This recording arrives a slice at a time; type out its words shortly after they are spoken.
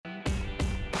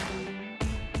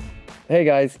Hey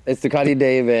guys, it's Ducati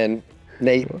Dave and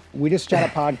Nate. We just shot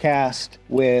a podcast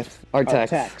with our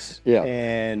techs. Yeah.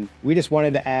 And we just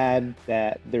wanted to add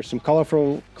that there's some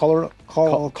colorful language.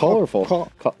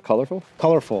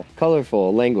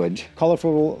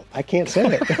 Colorful, I can't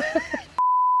say it.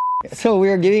 So we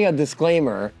were giving a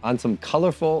disclaimer on some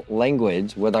colorful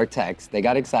language with our techs. They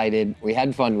got excited. We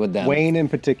had fun with them. Wayne in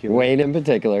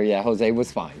particular. Yeah. Jose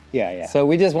was fine. Yeah. So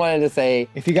we just wanted to say,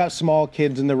 if you got small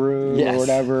kids in the room or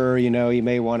whatever, you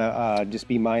may want to just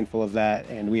be mindful of that.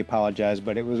 And we apologize,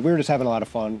 but we were just having a lot of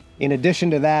fun. In addition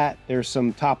to that, there's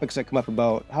some topics that come up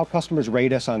about how customers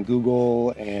rate us on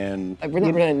Google and... We're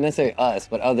not necessarily us,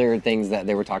 but other things that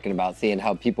they were talking about, seeing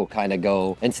how people kind of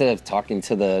go, instead of talking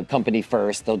to the company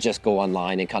first, they'll just go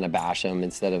online and kind of bash them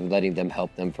instead of letting them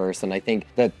help them first. And I think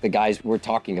that the guys were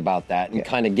talking about that and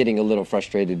kind of getting a little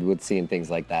frustrated with seeing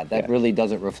things like that. That really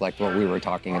doesn't reflect what we were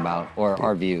talking about or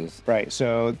our views. Right.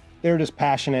 So they're just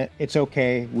passionate. It's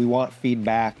okay. We want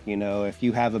feedback. If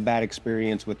you have a bad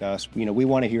experience with us, we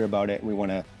want to hear about it and we want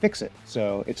to fix it.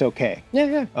 So it's okay.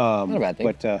 Yeah. Not a bad thing.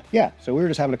 But so we were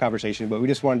just having a conversation, but we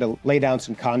just wanted to lay down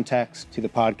some context to the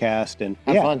podcast and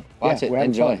have fun. Watch it.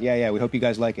 Enjoy. Fun. Yeah. We hope you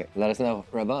guys like it. Let us know.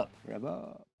 Rev up.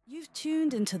 You've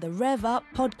tuned into the RevUP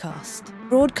podcast,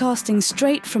 broadcasting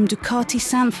straight from Ducati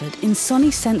Sanford in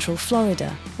sunny central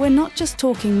Florida. We're not just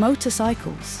talking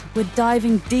motorcycles, we're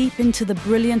diving deep into the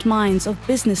brilliant minds of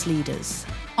business leaders,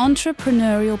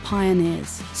 entrepreneurial pioneers,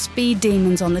 speed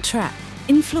demons on the track,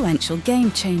 influential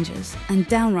game changers, and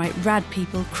downright rad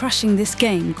people crushing this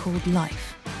game called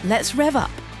life. Let's rev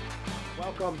up.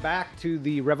 Welcome back to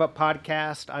the RevUP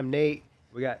podcast. I'm Nate.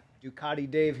 We got Ducati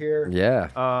Dave here.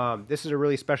 Yeah. This is a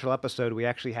really special episode. We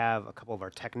actually have a couple of our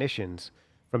technicians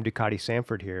from Ducati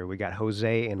Sanford here. We got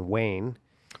Jose and Wayne.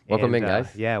 Welcome in,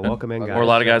 guys. Welcome in, guys. Or a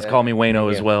lot of guys call me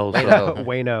Wayno as well. So.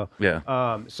 Wayno.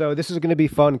 Yeah. So this is going to be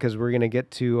fun because we're going to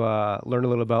get to learn a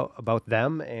little about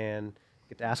them and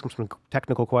get to ask them some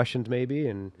technical questions maybe.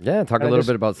 And talk a little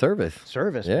bit about service.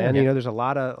 Man. There's a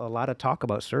lot of talk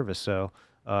about service. So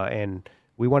and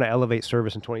we want to elevate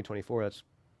service in 2024. That's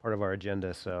part of our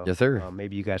agenda, so yes, sir.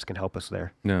 Maybe you guys can help us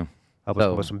there. No, help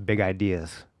us with some big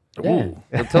ideas. Yeah. Ooh.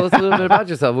 Well, tell us a little bit about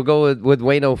yourself. We'll go with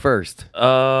Wayno first.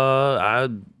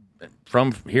 I'm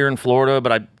from here in Florida,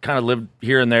 but I kind of lived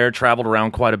here and there, traveled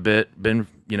around quite a bit. Been,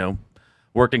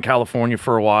 worked in California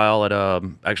for a while.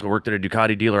 Actually worked at a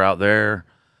Ducati dealer out there.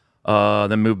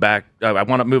 Then moved back. I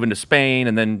wound up moving to Spain,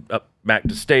 and then up back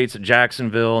to States at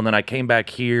Jacksonville, and then I came back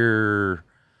here.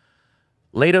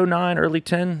 Late 09, early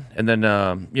 10, and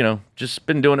then, just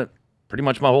been doing it pretty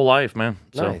much my whole life, man.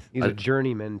 Nice. So he's a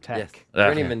journeyman tech. Yes,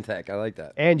 journeyman tech. I like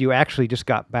that. And you actually just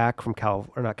got back from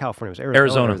California, it was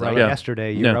Arizona. Right? Yeah.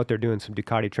 Yesterday, you were out there doing some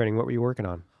Ducati training. What were you working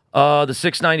on? The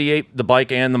 698, the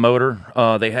bike and the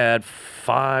motor. They had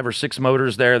 5 or 6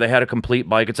 motors there. They had a complete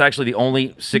bike. It's actually the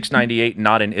only 698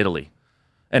 not in Italy,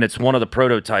 and it's one of the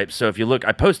prototypes. So if you look,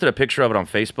 I posted a picture of it on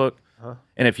Facebook.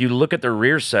 And if you look at their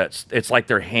rear sets, it's like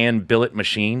they're hand billet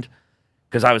machined.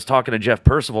 Because I was talking to Jeff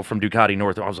Percival from Ducati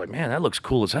North, and I was like, man, that looks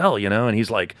cool as hell, And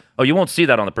he's like, oh, you won't see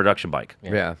that on the production bike.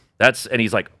 Yeah. And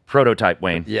he's like, prototype,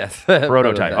 Wayne. Yes.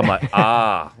 Prototype. I'm like,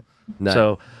 Nice.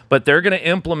 So, but they're going to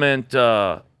implement,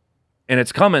 and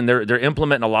it's coming, they're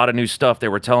implementing a lot of new stuff. They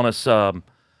were telling us,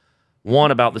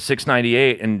 one, about the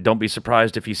 698, and don't be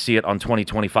surprised if you see it on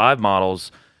 2025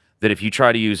 models, that if you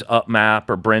try to use UpMap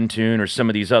or Brentune or some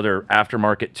of these other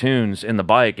aftermarket tunes in the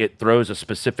bike, it throws a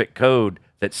specific code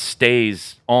that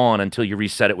stays on until you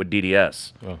reset it with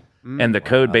DDS. Oh. And the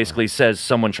code basically says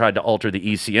someone tried to alter the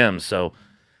ECM. So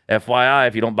FYI,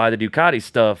 if you don't buy the Ducati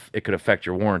stuff, it could affect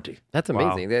your warranty. That's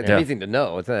amazing. Wow. That's amazing to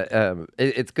know.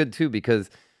 It's good, too, because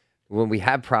when we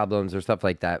have problems or stuff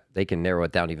like that, they can narrow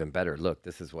it down even better. Look,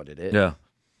 this is what it is. Yeah.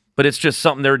 But it's just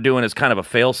something they're doing as kind of a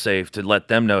fail-safe to let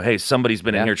them know, hey, somebody's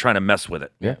been in here trying to mess with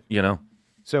it. Yeah.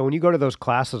 So when you go to those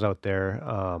classes out there,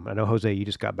 I know, Jose, you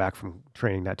just got back from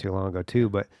training not too long ago, too,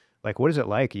 but, what is it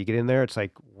like? You get in there, it's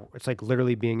like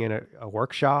literally being in a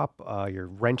workshop, you're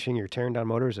wrenching, you're tearing down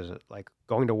motors. Is it like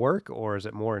going to work, or is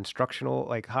it more instructional?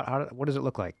 What does it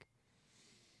look like?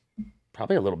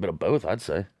 Probably a little bit of both, I'd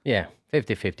say. Yeah,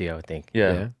 50-50, I would think.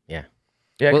 Yeah,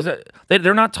 because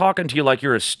they're not talking to you like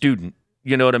you're a student.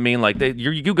 You know what I mean? Like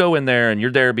you go in there and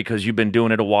you're there because you've been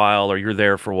doing it a while, or you're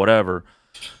there for whatever.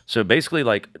 So basically,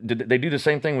 did they do the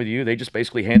same thing with you? They just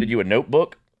basically handed you a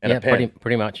notebook and a pen.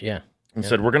 Pretty much, yeah. And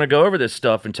said, we're going to go over this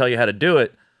stuff and tell you how to do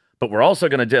it, but we're also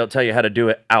going to tell you how to do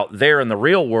it out there in the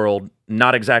real world,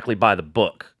 not exactly by the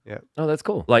book. Yeah. Oh, that's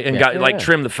cool.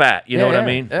 Trim the fat. You know what I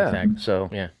mean? Yeah. Exactly. So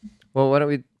Well, why don't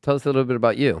we tell us a little bit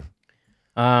about you?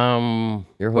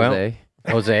 You're Jose.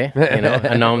 Jose,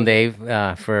 I've known Dave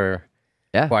for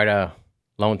Yeah. quite a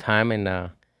long time. And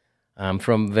I'm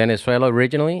from Venezuela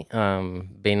originally.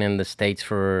 Been in the States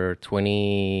for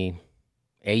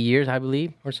 28 years, I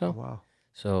believe, or so. Wow.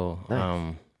 So,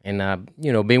 Nice.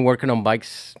 been working on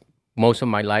bikes most of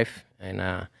my life. And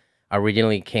I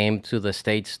originally came to the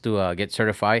States to get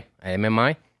certified at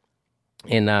MMI,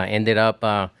 and ended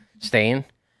up staying.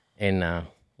 And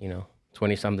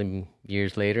 20 something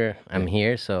years later, I'm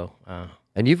here. So,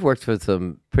 And you've worked with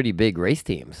some pretty big race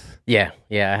teams. yeah.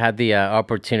 I had the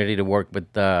opportunity to work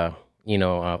with a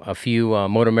few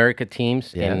Motor America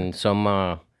teams and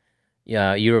some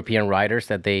European riders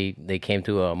that they came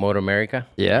to Motor America.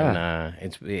 Yeah.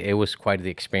 And it was quite the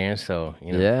experience. So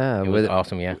Yeah, it was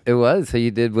awesome. Yeah, It was. So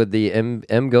you did with the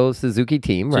MGO Suzuki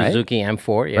team, right? Suzuki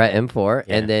M4. Yeah, Right, M4.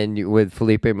 Yeah. And then with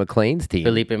Felipe McLean's team.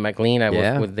 Felipe McLean. I Yeah.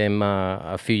 worked with them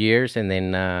a few years, and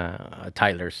then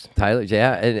Tyler's. Tyler,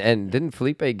 yeah. And didn't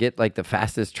Felipe get like the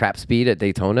fastest trap speed at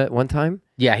Daytona at one time?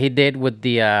 Yeah, he did with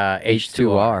the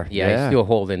H2R. Yeah, Yeah. he's still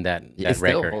holding that He's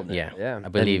still record. holding it, yeah. I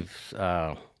believe.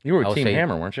 You were I with would Team say-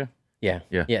 Hammer, weren't you? Yeah,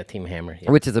 Team Hammer.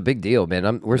 Yeah. Which is a big deal,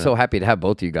 man. We're so happy to have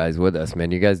both of you guys with us, man.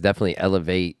 You guys definitely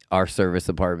elevate our service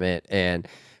department and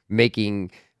making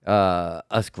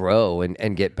us grow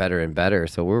and get better and better.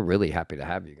 So we're really happy to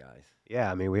have you guys.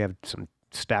 Yeah, I mean, we have some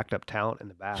stacked up talent in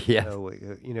the back. Yeah. So,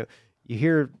 you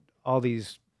hear all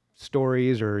these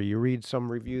stories or you read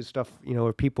some reviews stuff,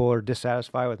 where people are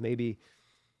dissatisfied with maybe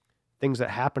things that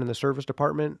happen in the service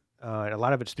department. And a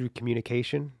lot of it's through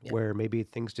communication where maybe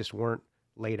things just weren't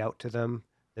laid out to them.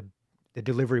 The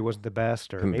delivery wasn't the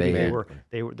best, or maybe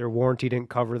their warranty didn't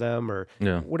cover them, or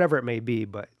whatever it may be.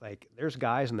 But like, there's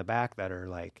guys in the back that are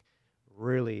like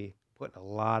really putting a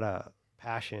lot of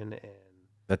passion and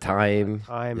The time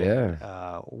and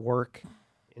work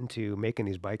into making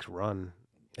these bikes run.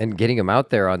 and getting them out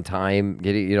there on time.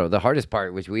 Getting, the hardest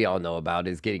part, which we all know about,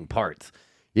 is getting parts.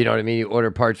 You know what I mean? You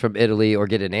order parts from Italy or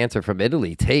get an answer from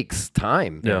Italy takes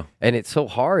time. Yeah. And it's so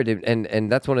hard. And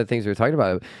that's one of the things we were talking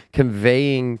about,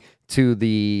 conveying to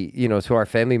to our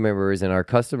family members and our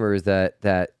customers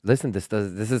that listen, this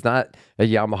is not a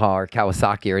Yamaha or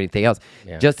Kawasaki or anything else.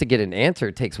 Yeah. Just to get an answer,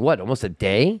 it takes what? Almost a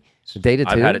day to two?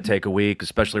 I've had it take a week,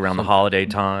 especially around the holiday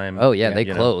time. Oh yeah, they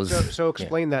you know. close. So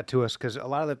explain that to us, because a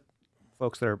lot of the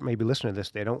folks that are maybe listening to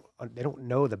this, they don't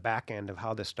know the back end of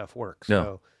how this stuff works. No.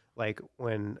 So like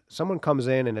when someone comes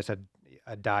in and it's a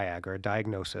diag or a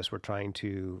diagnosis, we're trying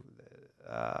to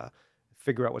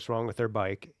figure out what's wrong with their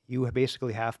bike. You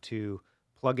basically have to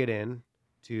plug it in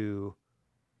to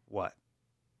what?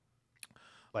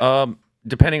 Like,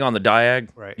 Depending on the diag,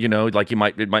 Right. like it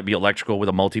might be electrical with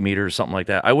a multimeter or something like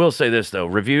that. I will say this though,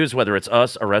 reviews, whether it's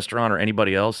us, a restaurant, or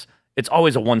anybody else, it's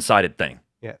always a one-sided thing.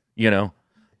 Yeah.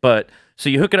 But so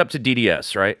you hook it up to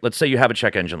DDS, right? Let's say you have a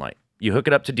check engine light. You hook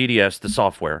it up to DDS, the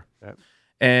software, Yep.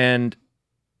 and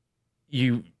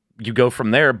you go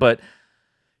from there. But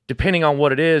depending on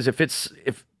what it is,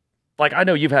 if like I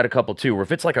know you've had a couple too, where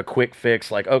if it's like a quick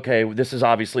fix, like okay, this is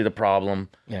obviously the problem,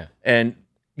 and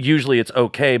usually it's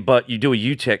okay, but you do a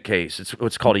UTEC case. It's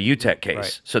what's called a UTEC case.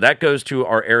 Right. So that goes to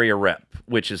our area rep,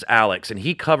 which is Alex, and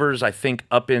he covers I think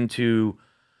up into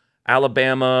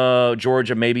Alabama,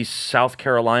 Georgia, maybe South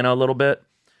Carolina a little bit.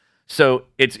 So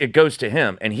it goes to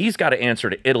him, and he's got to answer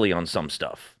to Italy on some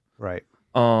stuff. Right.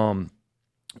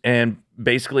 And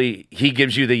basically he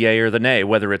gives you the yay or the nay,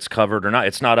 whether it's covered or not.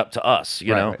 It's not up to us,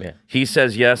 you know. Yeah. He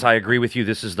says, yes, I agree with you.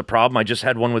 This is the problem. I just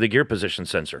had one with a gear position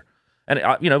sensor. And,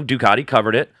 Ducati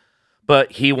covered it,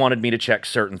 but he wanted me to check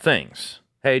certain things.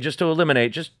 Hey, just to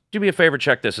eliminate, just do me a favor,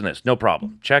 check this and this. No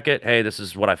problem. Check it. Hey, this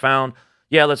is what I found.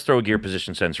 Yeah, let's throw a gear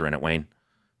position sensor in it, Wayne.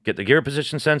 Get the gear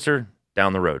position sensor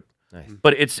down the road. Nice.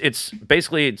 But it's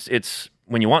basically it's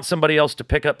when you want somebody else to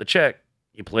pick up the check,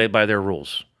 you play it by their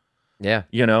rules. Yeah.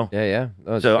 You know? Yeah.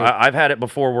 Oh, So true. I've had it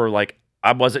before where like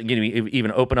I wasn't going to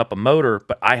even open up a motor,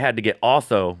 but I had to get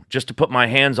ortho just to put my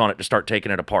hands on it to start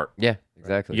taking it apart. Yeah,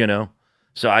 exactly. You know?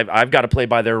 So I've got to play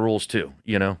by their rules too,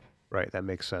 you know? Right. That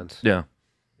makes sense. Yeah.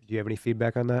 Do you have any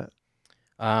feedback on that,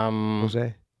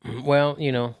 Jose? Well,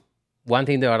 one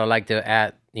thing that I'd like to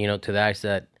add, to that is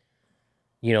that,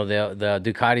 the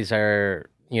Ducatis are,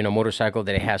 motorcycle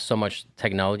that it has so much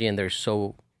technology and they're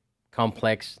so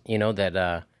complex, that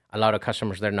a lot of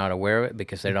customers, they're not aware of it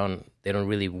because they don't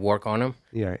really work on them.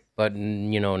 Yeah. Right. But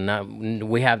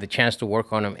we have the chance to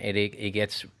work on them. It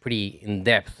gets pretty in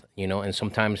depth, and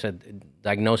sometimes a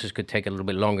diagnosis could take a little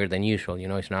bit longer than usual.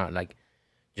 It's not like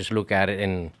just look at it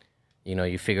and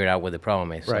you figure out what the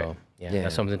problem is. Right. So Yeah.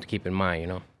 that's something to keep in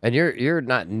mind. And you're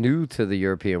not new to the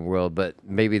European world, but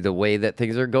maybe the way that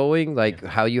things are going, like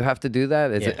how you have to do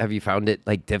that, have you found it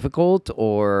like difficult,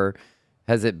 or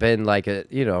Has it been like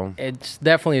It's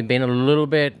definitely been a little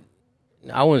bit,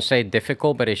 I wouldn't say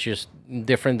difficult, but it's just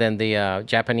different than the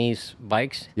Japanese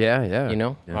bikes. Yeah. You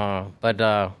know,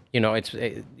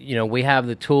 we have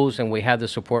the tools and we have the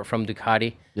support from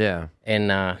Ducati. Yeah.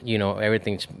 And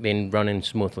everything's been running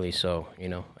smoothly, so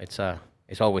it's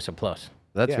always a plus.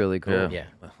 That's really cool. Yeah.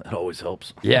 That always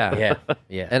helps. Yeah.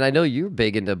 Yeah. And I know you're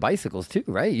big into bicycles too,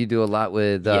 right? You do a lot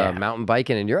with mountain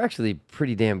biking, and you're actually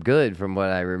pretty damn good from what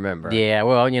I remember. Yeah,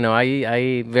 well,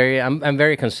 I'm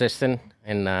very consistent,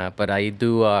 and but I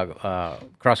do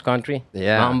cross country,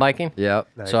 mountain biking. Yep.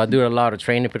 So I do a lot of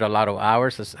training, put a lot of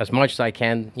hours, as much as I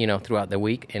can, throughout the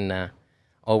week, and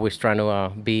always trying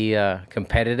to be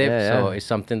competitive. So it's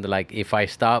something that, like, if I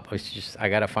stop, it's just I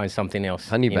gotta find something else.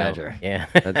 Honey badger. Yeah,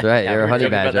 That's right. You're a honey Talking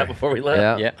about badger. that before we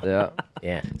left. Yeah.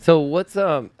 yeah. So what's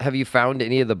have you found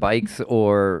any of the bikes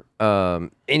or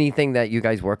anything that you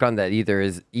guys work on that either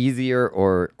is easier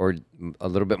or a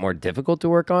little bit more difficult to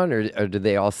work on, or do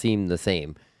they all seem the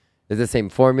same? Is it the same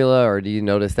formula, or do you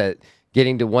notice that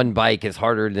getting to one bike is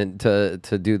harder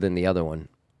to do than the other one?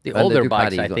 The And older Ducati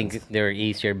bikes, I ones. think they're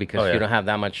easier because you don't have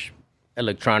that much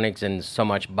electronics and so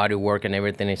much body work and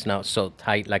everything. It's not so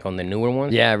tight like on the newer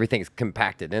ones. Yeah, everything's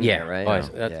compacted in there, right?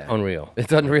 That's unreal.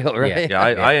 It's unreal, right? Yeah,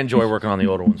 I enjoy working on the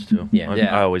older ones too. Yeah.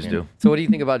 I always do. So what do you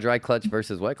think about dry clutch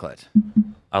versus wet clutch?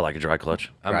 I like a dry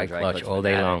clutch. I'm Dry a clutch all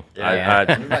day long.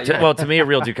 Well, to me, a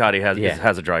real Ducati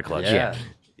has a dry clutch. Yeah.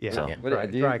 Yeah. So-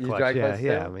 What, do you Dry use clutch, dry yeah, clutch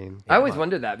yeah. too? I mean, I always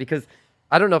wondered that because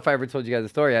I don't know if I ever told you guys the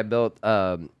story. I built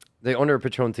the owner of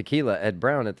Patron Tequila, Ed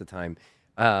Brown, at the time.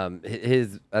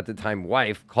 His at the time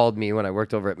wife called me when I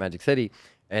worked over at Magic City,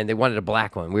 and they wanted a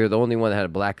black one. We were the only one that had a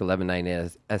black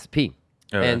 11.9 SP.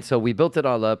 And so we built it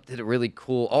all up, did it really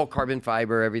cool, all carbon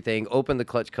fiber, everything, opened the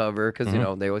clutch cover because,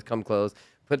 they always come close,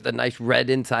 put the nice red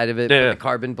inside of it, put the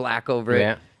carbon black over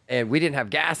it. And we didn't have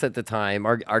gas at the time.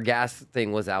 Our gas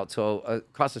thing was out. So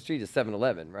across the street is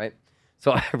 7-Eleven, right?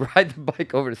 So I ride the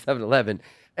bike over to 7-Eleven,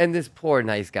 and this poor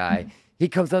nice guy, he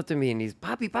comes up to me and he's,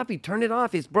 Poppy, turn it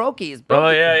off. It's broken.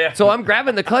 Oh, yeah. So I'm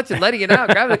grabbing the clutch and letting it out.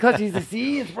 Grabbing the clutch. He says,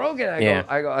 see, it's broken.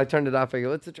 I turned it off. I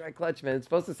go, it's a dry clutch, man. It's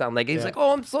supposed to sound like it. He's like,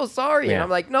 oh, I'm so sorry. And I'm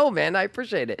like, no, man, I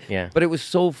appreciate it. Yeah. But it was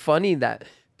so funny that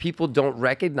people don't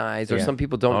recognize, or some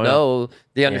people don't know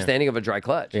the understanding of a dry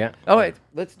clutch. Yeah. All right,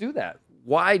 let's do that.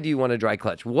 Why do you want a dry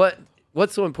clutch?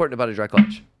 What's so important about a dry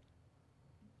clutch?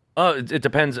 It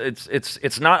depends.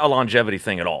 It's not a longevity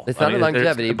thing at all. It's not a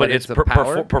longevity, but it's a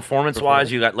power.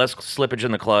 Performance-wise, you got less slippage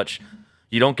in the clutch.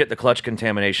 You don't get the clutch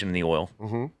contamination in the oil.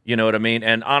 Mm-hmm. You know what I mean?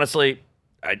 And honestly,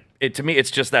 to me, it's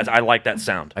just that I like that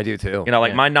sound. I do too.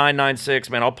 Like my 996,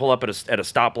 man, I'll pull up at a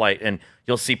stoplight and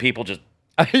you'll see people just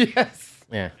Yes.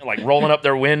 like rolling up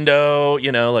their window,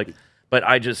 but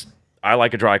I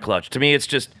like a dry clutch. To me, it's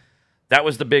just, that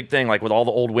was the big thing, like with all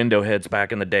the old window heads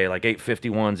back in the day, like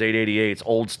 851s, 888s,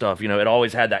 old stuff, it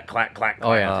always had that clack, clack,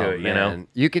 clack to it, man.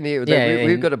 You can hear,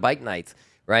 we go to bike nights,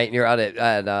 right? And you're out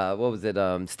at what was it,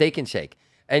 Steak and Shake.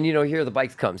 And, you hear the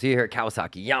bikes come. So you hear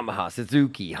Kawasaki, Yamaha,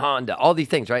 Suzuki, Honda, all these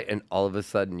things, right? And all of a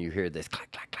sudden you hear this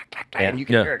clack, clack, clack, clack, clack, and you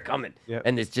can hear it coming. Yep.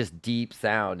 And it's just deep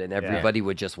sound, and everybody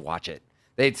would just watch it.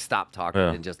 They'd stop talking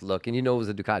and just look, and it was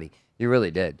a Ducati. You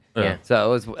really did. Yeah.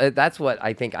 So that's what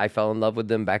I think I fell in love with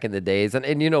them back in the days.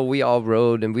 And we all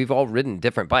rode, and we've all ridden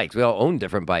different bikes. We all own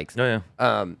different bikes. Oh,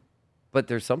 yeah. But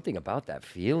there's something about that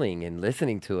feeling and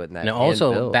listening to it. And that Now,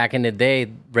 also, build. back in the day,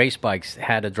 race bikes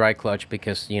had a dry clutch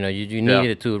because, you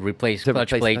needed to replace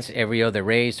clutch plates every other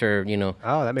race or,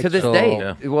 Oh, that makes to this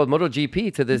sense. day, well,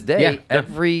 MotoGP to this day,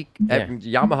 every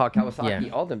Yamaha, Kawasaki,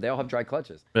 Yeah. all of them, they all have dry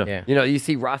clutches. Yeah. You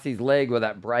see Rossi's leg with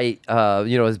that bright,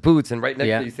 his boots, and right next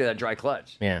to it, you see that dry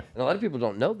clutch. Yeah. And a lot of people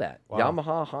don't know that.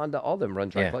 Yamaha, Honda, all of them run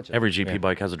dry clutches. Every GP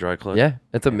bike has a dry clutch. Yeah,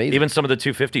 it's amazing. Even some of the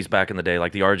 250s back in the day,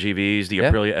 like the RGVs, the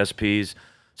Aprilia SPs.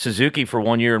 Suzuki for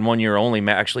 1 year and 1 year only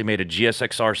actually made a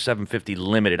GSXR 750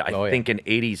 Limited. I think in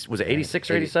 80s, was it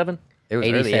 86 or 87? It was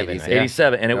early 87, 80s.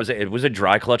 87, and it was a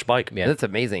dry clutch bike. Yeah. That's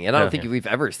amazing. And I don't think we've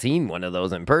ever seen one of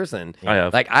those in person. I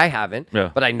have. Like, I haven't,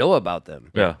 but I know about them.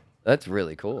 Yeah. That's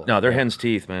really cool. No, they're hen's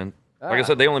teeth, man. Like I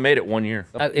said, they only made it 1 year.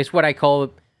 It's what I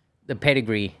call the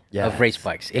pedigree of race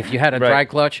bikes. If you had a dry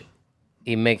clutch,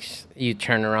 it makes you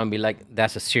turn around and be like,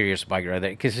 that's a serious bike right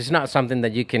there. Because it's not something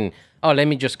that you can, let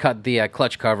me just cut the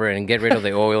clutch cover and get rid of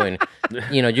the oil. And,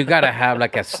 you got to have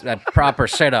like a proper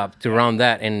setup to run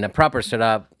that. And the proper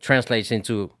setup translates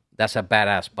into, that's a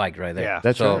badass bike right there. Yeah,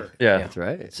 That's right. Yeah. That's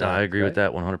right. So I agree with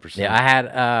that 100%. Yeah, I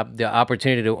had the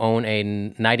opportunity to own a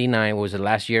 99, was the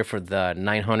last year for the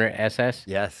 900 SS.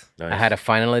 Yes. I had a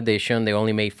final edition. They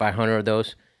only made 500 of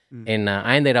those. And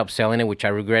I ended up selling it, which I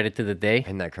regretted to the day.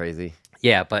 Isn't that crazy?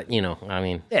 Yeah, but I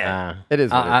mean, it is what it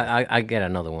is. I get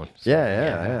another one. So,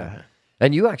 Yeah.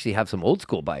 And you actually have some old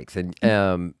school bikes, and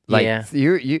Yeah.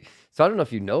 So I don't know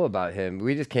if you know about him.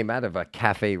 We just came out of a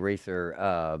cafe racer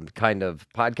kind of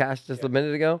podcast just a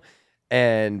minute ago,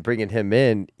 and bringing him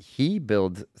in, he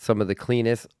builds some of the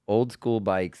cleanest old school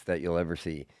bikes that you'll ever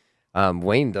see.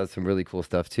 Wayne does some really cool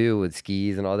stuff too with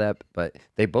skis and all that, but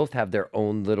they both have their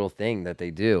own little thing that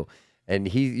they do.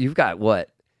 And you've got what?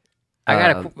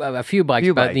 I got a few bikes,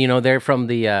 but they're from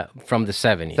the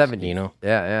 70s. 70s.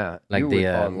 Yeah. Like You would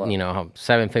fall in love.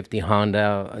 750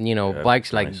 Honda,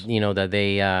 bikes like nice. That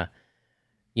they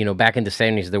back in the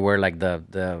 70s there were like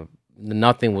the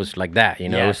nothing was like that, it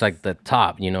was like the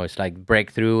top, it's like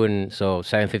breakthrough. And so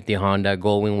 750 Honda,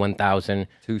 Goldwing 1000,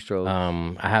 2-stroke.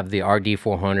 I have the RD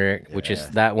 400, which is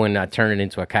that one. I turned it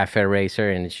into a cafe racer,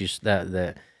 and it's just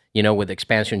the with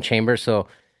expansion chamber. So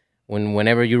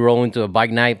whenever you roll into a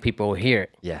bike night, people hear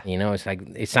it. Yeah. It's like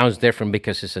it sounds different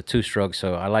because it's a 2-stroke.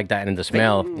 So I like that, and the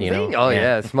smell. Oh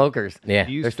yeah, smokers. Yeah.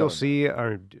 Do you They're still still see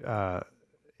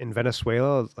in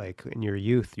Venezuela, like in your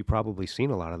youth, you probably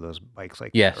seen a lot of those bikes like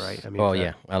Yes. that, right?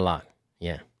 A lot.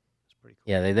 Yeah. It's pretty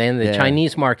cool. Yeah. Then the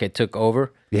Chinese market took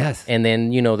over. Yes. And then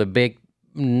the big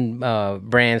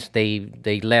brands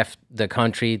they left the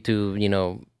country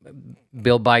to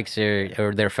build bikes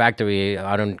or their factory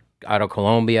out of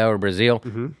Colombia or Brazil.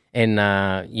 Mm-hmm. And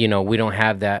we don't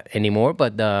have that anymore,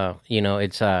 but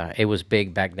it was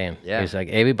big back then. Yeah. It's like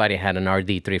everybody had an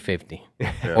RD 350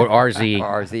 or RZ.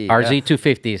 RZ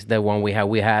 250 is the one we had.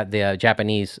 We had the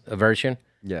Japanese version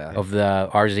of the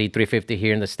RZ 350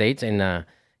 here in the States, and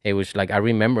it was like I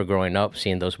remember growing up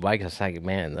seeing those bikes. I was like,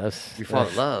 man, You fall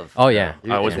in love. Oh yeah.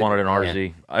 I always wanted an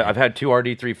RZ. I've had 2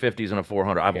 RD 350s and a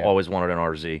 400. I've always wanted an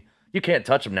RZ. You can't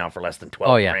touch them now for less than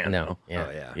 12 grand. No. though.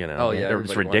 Yeah. Oh yeah.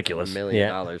 It's ridiculous. $1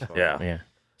 million for Yeah. them. Yeah.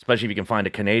 Especially if you can find a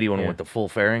Canadian one with the full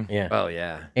fairing. Yeah. Oh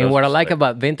yeah. And Those what are I like sick.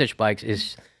 about vintage bikes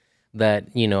is that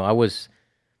I was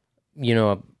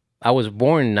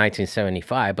born in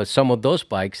 1975, but some of those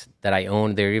bikes that I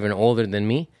own, they're even older than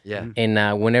me. Yeah.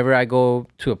 And whenever I go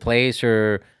to a place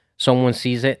or someone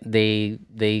sees it, they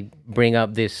bring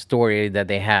up this story that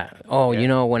they had. Oh,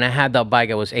 when I had that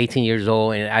bike, I was 18 years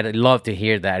old, and I'd love to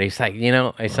hear that. It's like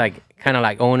it's like kind of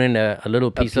like owning a little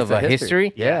piece of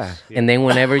history. Yeah. And then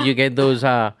whenever you get those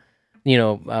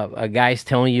guys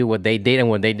telling you what they did and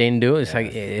what they didn't do, it's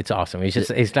like it's awesome. It's just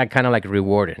it's like kind of like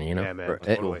rewarding, Yeah, man.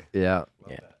 Totally. Yeah.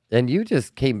 And you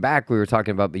just came back. We were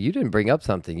talking about, but you didn't bring up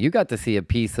something. You got to see a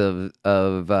piece of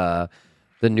the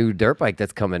new dirt bike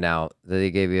that's coming out that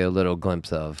they gave you a little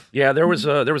glimpse of. Yeah, there was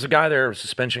a guy there, a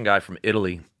suspension guy from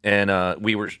Italy, and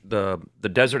we were the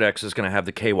Desert X is going to have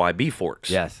the KYB forks.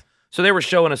 Yes. So they were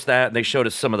showing us that. And they showed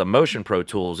us some of the Motion Pro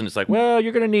tools, and it's like, well,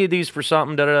 you're going to need these for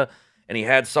something. Da da. And he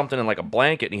had something in like a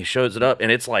blanket, and he shows it up,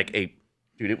 and it's like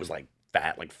it was like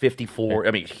fat, like 54.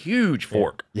 I mean, huge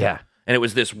fork. Yeah. And it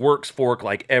was this Works fork,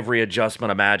 like every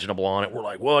adjustment imaginable on it. We're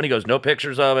like, whoa, and he goes, no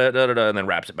pictures of it, da da da, and then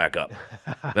wraps it back up.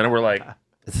 Then we're like.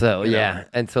 So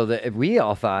and so we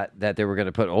all thought that they were going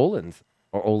to put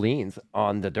Öhlins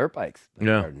on the dirt bikes. But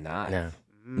Yeah. they're not.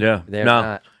 Yeah, They're no.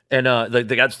 not. And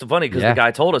that's funny because the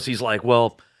guy told us, he's like,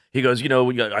 well, he goes, I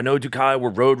know Ducati, we're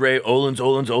road race,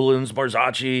 Öhlins,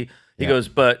 Marzocchi. He goes,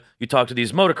 but you talk to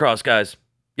these motocross guys,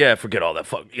 forget all that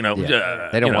fuck,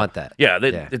 They don't want that. Yeah,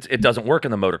 it doesn't work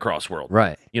in the motocross world.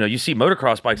 Right. You see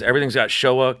motocross bikes, everything's got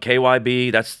Showa,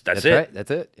 KYB, that's it. Right.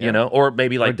 That's it. Yeah. Or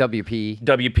maybe like or WP.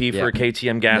 WP for a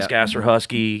KTM gas or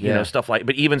Husky, stuff like.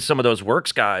 But even some of those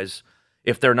Works guys,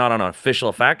 if they're not on an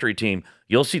official factory team,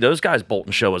 you'll see those guys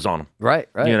bolting Showas on them. Right.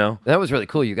 You that was really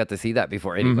cool. You got to see that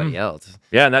before anybody else.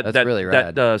 Yeah, and that's really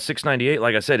rad. That 698,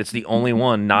 like I said, it's the only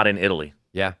one not in Italy.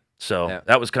 Yeah, So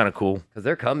that was kind of cool. because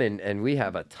they're coming, and we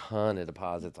have a ton of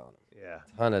deposits on them. Yeah.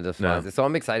 Ton of deposits. So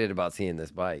I'm excited about seeing this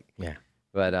bike. Yeah.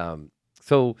 But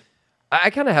so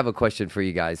I kind of have a question for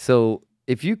you guys. So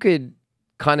if you could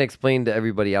kind of explain to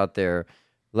everybody out there,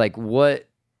 like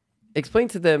explain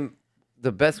to them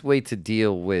the best way to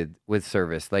deal with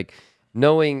service, like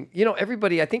knowing,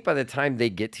 everybody, I think by the time they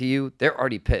get to you, they're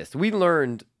already pissed. We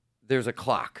learned there's a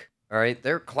clock, all right?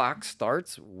 Their clock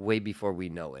starts way before we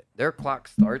know it. Their clock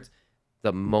starts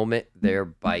the moment their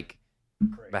bike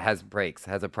has brakes,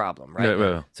 has a problem, right?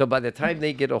 Yeah. So by the time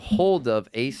they get a hold of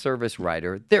a service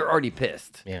writer, they're already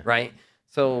pissed, right?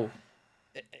 So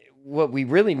what we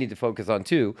really need to focus on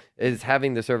too is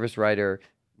having the service writer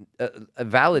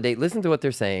validate, listen to what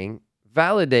they're saying,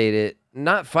 validate it,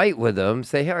 not fight with them,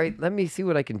 say, all right, let me see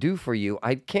what I can do for you.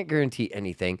 I can't guarantee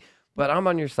anything, but I'm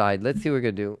on your side. Let's see what we're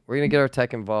going to do. We're going to get our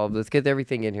tech involved. Let's get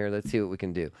everything in here. Let's see what we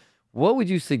can do. What would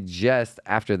you suggest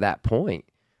after that point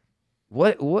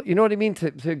what you know what I mean?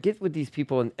 To get with these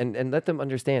people and let them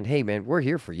understand, hey man, we're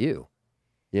here for you.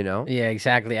 You know? Yeah,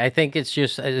 exactly. I think it's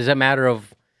a matter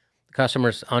of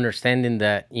customers understanding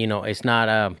that, it's not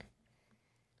a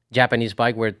Japanese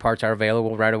bike where parts are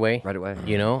available right away. Right away.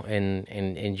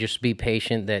 And just be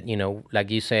patient that,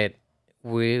 like you said,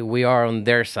 we are on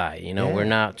their side. We're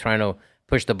not trying to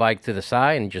push the bike to the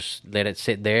side and just let it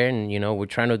sit there. And, we're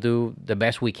trying to do the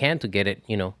best we can to get it,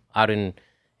 out in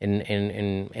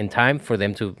time for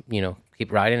them to,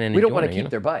 keep riding and we don't enjoying want to it,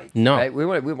 keep their bikes. No. Right? We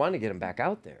want to get them back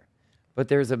out there. But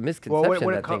there's a misconception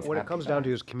what it comes down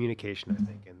to is communication, I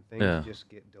think, and things just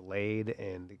get delayed,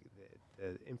 and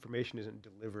the information isn't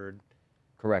delivered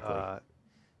correctly.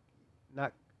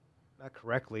 Not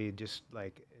correctly. Just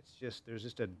like there's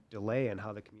just a delay in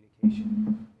how the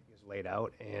communication is laid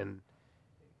out, and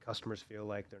customers feel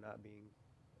like they're not being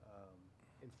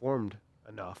informed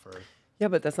enough. Or yeah,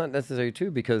 but that's not necessarily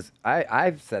true, because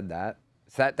I've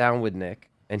sat down with Nick,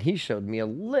 and he showed me a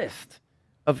list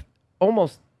of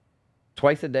almost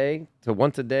twice a day to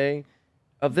once a day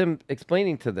of them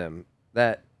explaining to them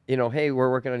that, hey,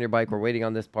 we're working on your bike, we're waiting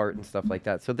on this part and stuff like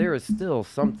that. So there is still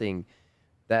something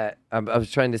that I was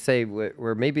trying to say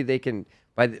where maybe they can,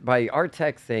 by our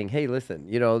tech saying, hey, listen,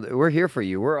 we're here for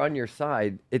you, we're on your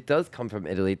side. It does come from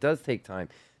Italy. It does take time.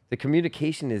 The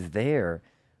communication is there,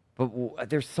 but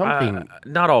there's something.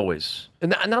 Not always.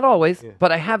 Not always,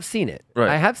 but I have seen it. Right.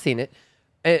 I have seen it.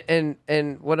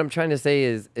 And what I'm trying to say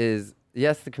is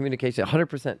yes, the communication,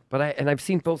 100%. But I've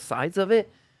seen both sides of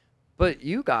it. But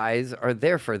you guys are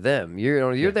there for them.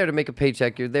 You're there to make a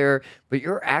paycheck. You're there, but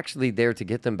you're actually there to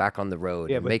get them back on the road.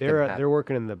 yeah, and but make them happy. they're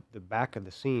working in the back of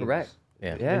the scenes. Correct.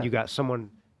 Yeah. And you got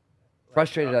someone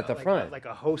Frustrated at the front. like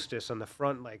a hostess on the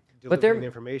front, like But delivering the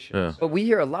information. Yeah. So- But we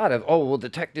hear a lot of, oh, well, the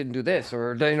tech didn't do this,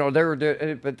 or they were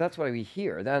doing. But that's what we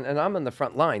hear. And I'm on the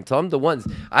front line, so I'm the ones.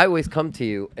 I always come to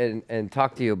you and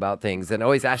talk to you about things, and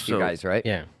always ask you guys, right?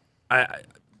 Yeah.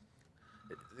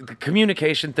 The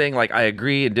communication thing, like, I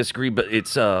agree and disagree, but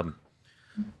it's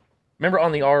remember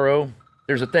on the RO,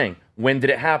 there's a thing. When did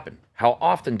it happen? How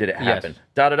often did it happen?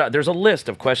 Yes. There's a list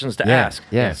of questions to Yeah, ask.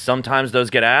 yeah. Sometimes those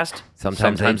get asked.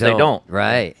 Sometimes they don't.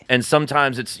 Right. And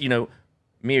sometimes it's,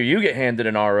 me or you get handed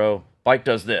an RO, bike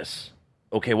does this.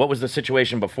 Okay, what was the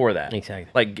situation before that?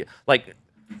 Exactly. Like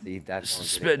See,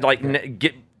 that's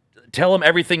tell them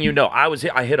everything you know.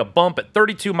 I hit a bump at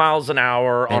 32 miles an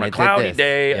hour on And a I did cloudy this.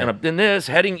 day, Yeah. and in this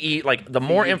heading east. Like, the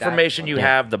more that's information you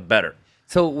have, the better.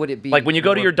 So would it be Like, when you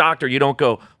go to your doctor, you don't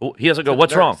go. He doesn't go.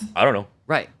 What's wrong? nurse. I don't know.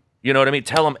 right? You know what I mean?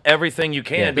 Tell them everything you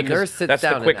can, The nurse because sits that's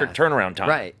down the and quicker asks. turnaround time.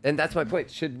 Right, and that's my point.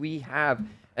 Should we have?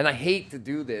 And I hate to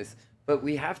do this, but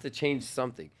we have to change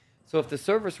something. So if the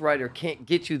service writer can't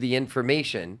get you the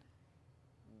information,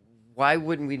 why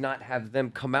wouldn't we not have them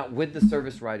come out with the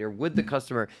service writer, with the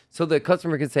customer, so the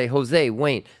customer can say, Jose,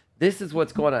 Wayne, this is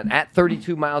what's going on. At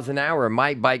 32 miles an hour,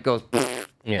 my bike goes,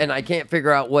 and I can't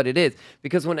figure out what it is.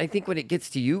 Because when it gets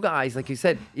to you guys, like you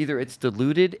said, either it's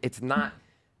diluted, it's not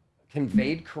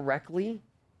conveyed correctly,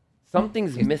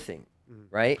 something's missing,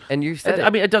 right? And you said I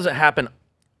mean, it doesn't happen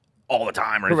all the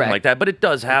time or anything Correct. like that, but it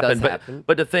does happen. does happen.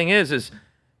 But the thing is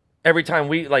every time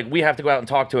we have to go out and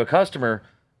talk to a customer,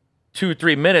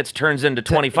 2-3 minutes turns into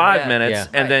 25 minutes,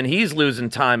 Yeah. and then he's losing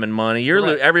time and money.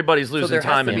 Everybody's so losing there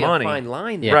time has to and be money. a fine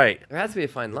line. Yeah. There. Right. There has to be a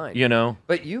fine line. You know?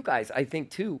 But you guys, I think,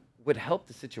 too, would help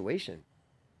the situation.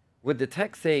 With the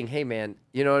tech saying, hey, man,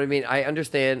 you know what I mean? I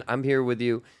understand. I'm here with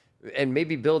you. And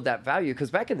maybe build that value.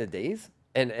 Because back in the days,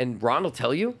 and Ron will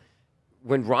tell you,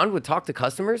 when Ron would talk to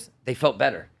customers, they felt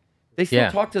better. They still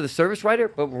talk to the service writer,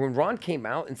 but when Ron came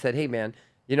out and said, hey, man,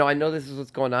 I know this is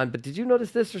what's going on, but did you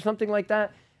notice this or something like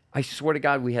that? I swear to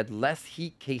God, we had less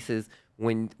heat cases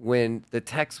when the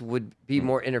techs would be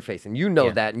more interface. And you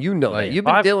know that, and you know that. You've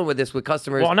been dealing with this with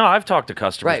customers. Well, no, I've talked to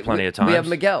customers plenty of times. We have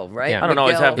Miguel, right? Yeah. I don't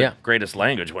always have the Miguel- greatest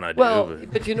language when I do. Well,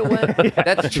 but you know what?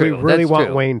 That's we true. really That's want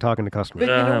true. Wayne talking to customers.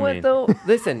 But you know I what, mean- though?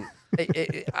 Listen,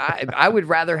 I would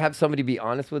rather have somebody be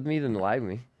honest with me than lie with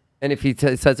me. And if he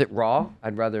says it raw,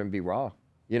 I'd rather him be raw.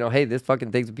 Hey, this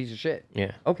fucking thing's a piece of shit.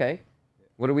 Yeah. Okay.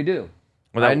 What do we do?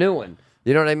 Well, Buy a new one.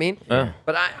 You know what I mean? Yeah.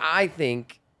 But I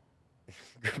think,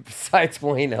 besides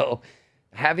Bueno,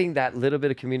 having that little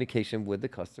bit of communication with the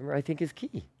customer, I think is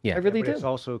key. Yeah. I really but do. it's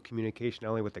also communication not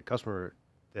only with the customer,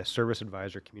 the service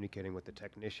advisor communicating with the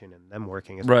technician, and them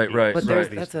working as a Right, team. right. But Solve that's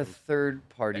these a things. third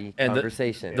party And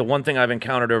conversation. The one thing I've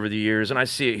encountered over the years, and I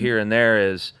see it here and there,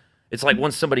 is it's like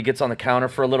once somebody gets on the counter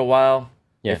for a little while,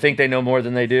 Yeah. they think they know more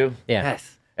than they do. Yeah.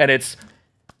 yes. And it's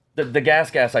the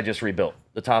gas I just rebuilt,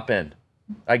 the top end.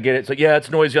 I get it. So, yeah, it's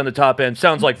noisy on the top end.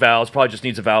 Sounds like valves. Probably just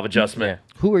needs a valve adjustment.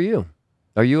 Who are you?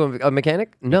 Are you a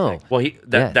mechanic? No. Well,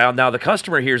 now the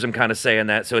customer hears him kind of saying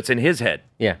that, so it's in his head.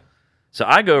 Yeah. So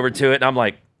I go over to it, and I'm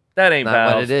like, that ain't Not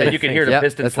what valves. it is. And you can hear the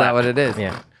piston That's slap. not what it is.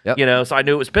 Yeah. Yep. You know, so I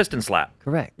knew it was piston slap.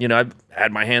 Correct. You know, I've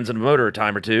had my hands in the motor a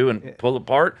time or two and pull it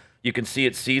apart. You can see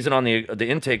it seizing on the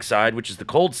intake side, which is the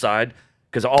cold side,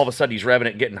 because all of a sudden he's revving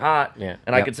it, getting hot. Yeah.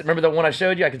 And I can remember the one I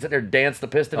showed you. I could sit there and dance the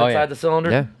piston inside the cylinder.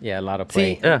 Yeah. Yeah, a lot of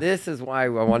See, play. this is why I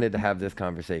wanted to have this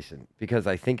conversation, because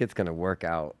I think it's going to work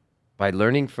out by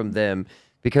learning from them,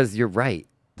 because you're right.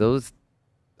 Those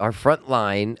are front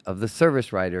line of the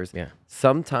service writers. Yeah.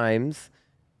 Sometimes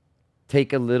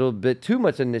take a little bit too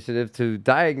much initiative to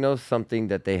diagnose something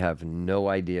that they have no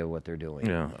idea what they're doing.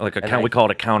 Yeah, like we call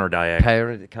it a counter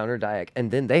diag. Counter diag. And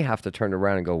then they have to turn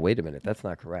around and go, wait a minute, that's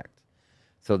not correct.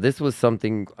 So this was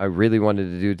something I really wanted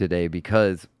to do today,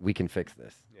 because we can fix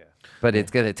this. Yeah. But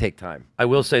it's going to take time. I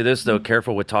will say this, though,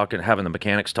 careful with having the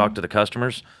mechanics talk to the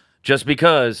customers, just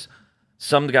because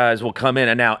some guys will come in,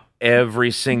 and now every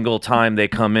single time they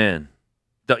come in,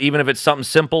 even if it's something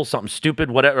simple, something stupid,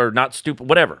 whatever, or not stupid,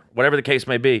 whatever the case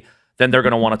may be, then they're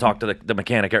going to want to talk to the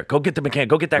mechanic. Go get the mechanic.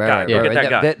 Go get that guy. Go get that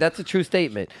guy. That's a true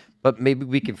statement. But maybe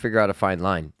we can figure out a fine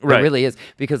line. Right. It really is.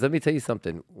 Because let me tell you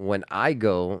something. When I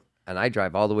go and I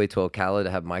drive all the way to Ocala to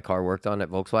have my car worked on at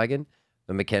Volkswagen,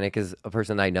 the mechanic is a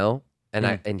person I know.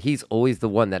 And he's always the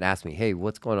one that asks me, hey,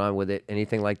 what's going on with it?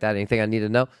 Anything like that? Anything I need to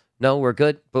know? No, we're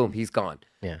good. Boom, he's gone.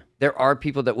 Yeah. There are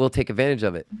people that will take advantage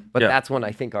of it. But that's when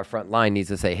I think our front line needs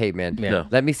to say, hey, man,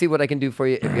 let me see what I can do for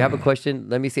you. If you have a question,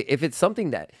 let me see. If it's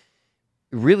something that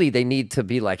really they need to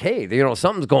be like, hey,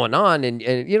 something's going on. And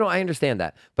I understand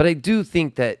that. But I do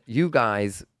think that you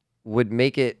guys would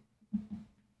make it,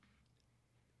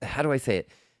 how do I say it?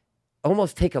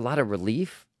 Almost take a lot of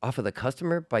relief off of the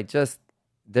customer by just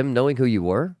them knowing who you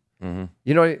were. Mm-hmm.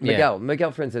 You know,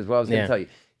 Miguel, for instance, what I was going to tell you,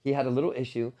 he had a little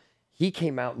issue. He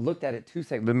came out, looked at it 2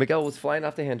 seconds. But Miguel was flying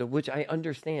off the handle, which I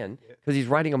understand because he's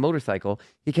riding a motorcycle.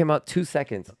 He came out 2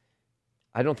 seconds.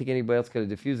 I don't think anybody else could have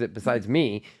diffused it besides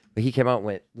me. But he came out and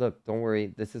went, look, don't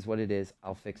worry. This is what it is.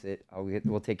 I'll fix it.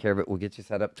 We'll take care of it. We'll get you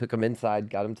set up. Took him inside,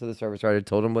 got him to the service writer,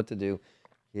 told him what to do.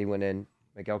 He went in.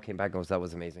 Miguel came back and goes, that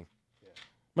was amazing.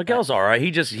 Miguel's all right. He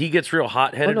gets real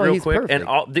hot-headed real quick. Perfect.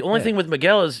 And the only thing with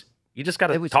Miguel is you just got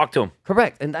to talk to him.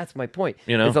 Correct. And that's my point.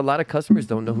 Because a lot of customers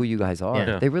don't know who you guys are.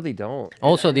 Yeah. They really don't.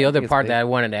 Also, the other part that I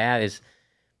wanted to add is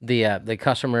the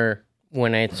customer,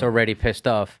 when it's already pissed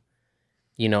off,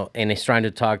 and it's trying to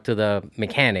talk to the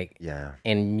mechanic. Yeah.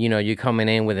 And, you coming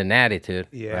in with an attitude.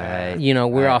 Yeah. Right.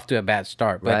 We're off to a bad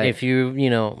start. But if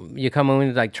you come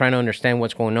in like trying to understand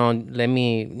what's going on, let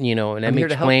me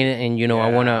explain it. And,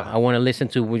 I want to listen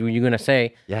to what you're going to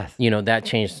say. Yes. That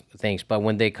changed things. But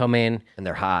when they come in. And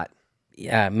they're hot.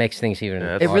 Yeah, it makes things even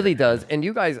It really does. And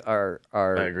you guys are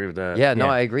I agree with that. Yeah, no,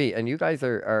 I agree. And you guys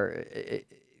are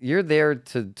you're there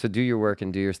to do your work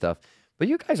and do your stuff. But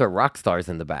you guys are rock stars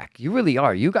in the back. You really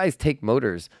are. You guys take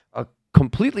motors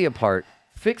completely apart,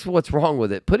 fix what's wrong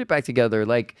with it, put it back together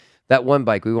like that one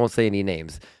bike. We won't say any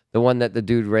names. The one that the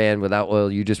dude ran without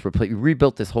oil. You just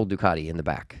rebuilt this whole Ducati in the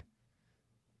back.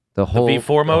 The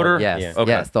V4 motor? Yes. Yeah.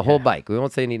 Okay. Yes, the whole bike. We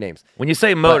won't say any names. When you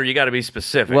say motor, you got to be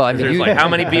specific. Well, I mean, there's like how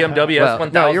many BMW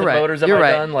S1000 motors have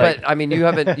I done? But I mean, you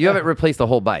haven't replaced the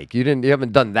whole bike. You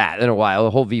haven't done that in a while, a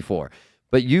whole V4.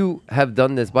 But you have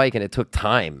done this bike, and it took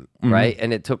time, right?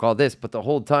 And it took all this, but the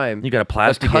whole time you got a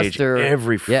plastic gauge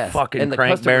every fucking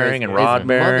crank bearing and rod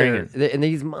bearing, and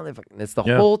these motherfucking. It's the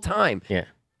whole time. Yeah.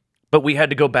 But we had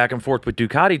to go back and forth with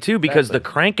Ducati too, because the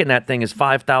crank in that thing is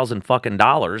 $5,000 fucking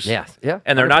dollars. Yes, yeah.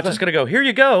 And they're not just gonna go, here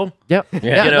you go. Yep.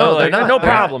 Yeah. No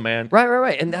problem, man.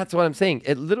 Right. And that's what I'm saying.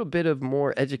 A little bit of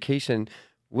more education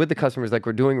with the customers like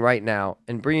we're doing right now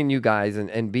and bringing you guys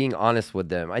and being honest with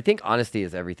them. I think honesty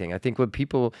is everything. I think when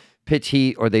people pitch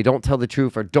heat or they don't tell the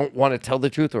truth or don't want to tell the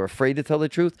truth or afraid to tell the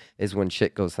truth is when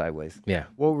shit goes sideways. Yeah.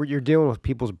 Well, you're dealing with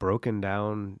people's broken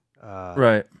down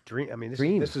right. dream. I mean, this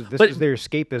Dreams. is their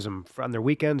escapism. On their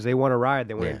weekends, they want to ride,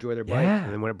 they want to enjoy their bike,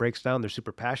 and then when it breaks down, they're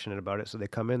super passionate about it. So they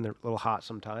come in, they're a little hot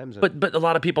sometimes. But a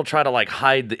lot of people try to like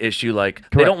hide the issue, like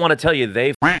they don't want to tell you they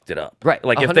f***ed it up. Right.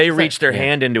 Like if they reached their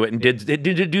hand into it and did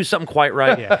do something quite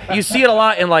right. You see it a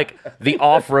lot in like the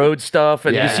off-road stuff,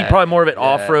 and you see probably more of it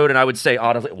off-road, and I would say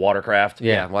honestly watercraft.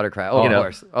 Yeah, watercraft. Oh, of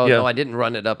course. Oh no, I didn't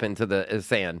run it up into the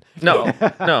sand. No.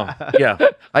 Yeah.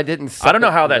 I didn't. I don't know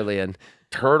how that really in.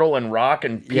 Turtle and rock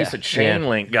and piece of chain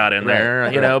link got in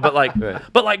there, but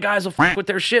like guys will f with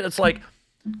their shit. It's like,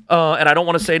 and I don't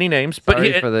want to say any names, but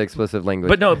Sorry for the explicit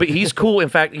language. But he's cool. In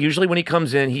fact, usually when he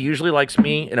comes in, he usually likes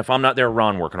me, and if I'm not there,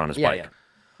 Ron working on his bike.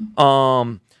 Yeah.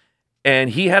 And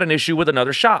he had an issue with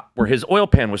another shop where his oil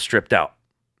pan was stripped out.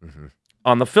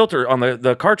 on the filter, on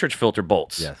the cartridge filter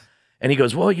bolts. Yes. And he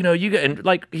goes, well, you get, and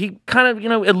like he kind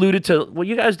of, alluded to, well,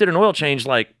 you guys did an oil change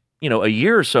like, a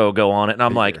year or so ago on it. And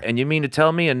I'm like, and you mean to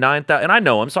tell me in 9,000, and I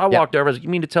know him. So I walked over, I was like, you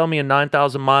mean to tell me in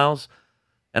 9,000 miles,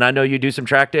 and I know you do some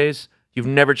track days, you've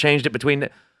never changed it between,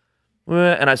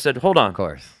 and I said, hold on. Of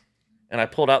course. And I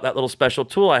pulled out that little special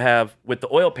tool I have with the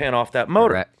oil pan off that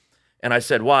motor. Correct. And I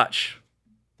said, watch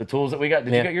the tools that we got.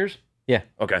 Did you get yours? Yeah.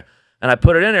 Okay. And I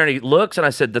put it in there, and he looks, and I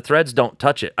said, the threads don't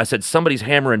touch it. I said, somebody's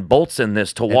hammering bolts in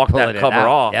this to walk that cover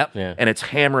off, and it's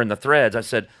hammering the threads. I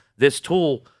said, this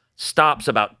tool stops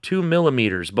about 2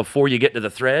 millimeters before you get to the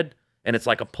thread, and it's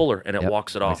like a puller, and it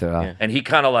walks it off. And he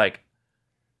kind of like,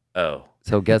 oh.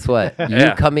 So guess what?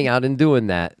 You coming out and doing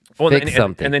that, fix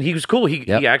something. And then he was cool.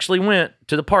 He actually went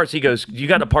to the parts. He goes, you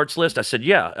got a parts list? I said,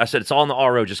 yeah. I said, it's all in the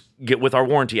RO. Just get with our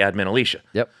warranty admin, Alicia.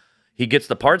 Yep. He gets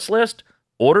the parts list,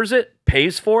 orders it,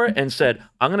 pays for it, and said,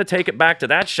 I'm going to take it back to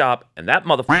that shop, and that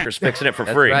motherfucker's fixing it for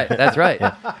free. That's right.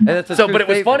 And that's a so, true but it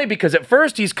was statement. funny because at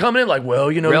first he's coming in like, well,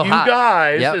 Real you hot.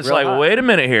 guys. Yep, It's real like, hot. wait a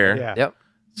minute here. Yeah. Yep.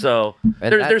 So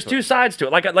there's two sides to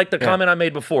it. Like the comment I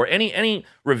made before. Any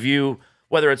review,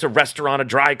 whether it's a restaurant, a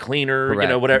dry cleaner,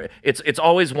 Correct. whatever, it's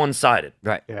always one-sided.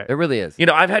 Right. Yeah. It really is.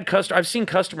 I've seen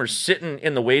customers sitting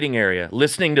in the waiting area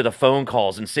listening to the phone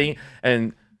calls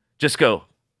and just go,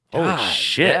 holy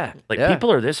shit. yeah, Like yeah.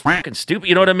 people are this fucking stupid.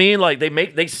 You know what I mean? Like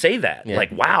they say that. Yeah. Like,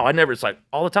 wow, it's like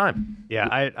all the time. Yeah,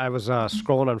 I was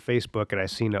scrolling on Facebook and I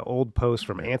seen an old post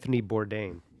from Anthony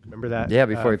Bourdain. Remember that? Yeah,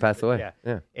 before he passed away.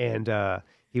 Yeah. And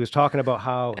he was talking about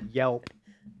how Yelp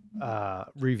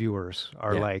reviewers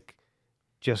are like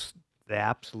just the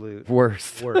absolute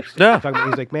Worst. worst. Yeah.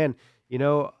 He's like, man,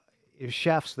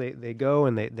 chefs, they go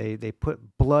and they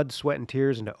put blood, sweat, and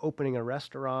tears into opening a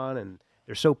restaurant, and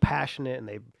they're so passionate, and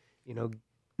they,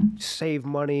 save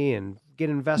money and get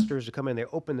investors to come in. They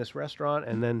open this restaurant,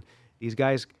 and then these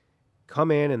guys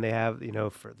come in and they have,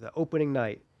 for the opening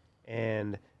night,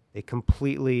 and they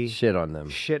completely Shit on them.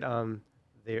 shit on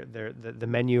the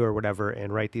menu or whatever,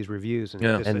 and write these reviews. And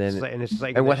Yeah. it's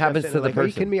like, and what the chef's happens sitting to the like, are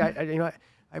you person? kidding me?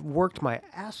 I've worked my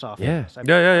ass off. Yeah. On this. I've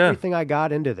Yeah, yeah, yeah. Everything I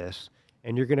got into this,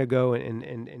 and you're gonna go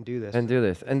and do this. And do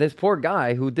this. And this poor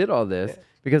guy who did all this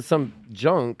because some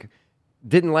junk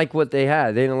didn't like what they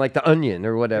had. They didn't like the onion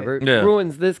or whatever. Yeah.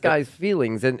 Ruins this guy's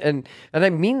feelings. And I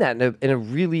mean that in a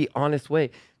really honest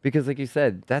way. Because like you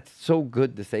said, that's so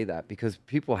good to say that because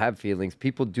people have feelings.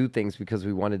 People do things because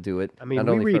we want to do it. I mean, not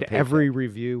we only for read paycheck. every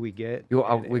review we get. We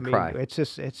and, cry. It's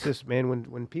just, man,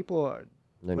 when people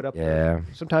put up, Yeah.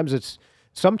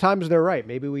 sometimes they're right.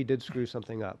 Maybe we did screw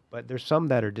something up, but there's some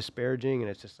that are disparaging, and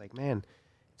it's just like, man,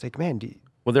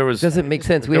 Well, there was Doesn't make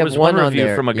sense. We there have was one on review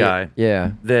there. from a guy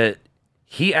Yeah. that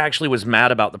he actually was mad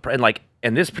about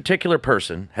and this particular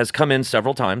person has come in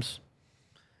several times,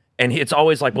 and it's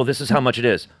always like, well, this is how much it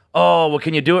is. Oh, well,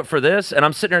 can you do it for this? And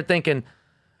I'm sitting there thinking,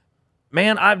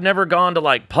 man, I've never gone to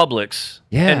like Publix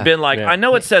and been like, I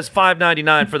know it says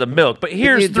 $5.99 for the milk, but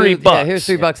here's $3. Yeah, here's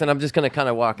 $3, and I'm just gonna kind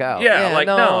of walk out. Yeah,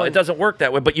 no, it doesn't work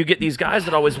that way. But you get these guys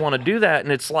that always want to do that,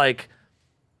 and it's like,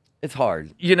 It's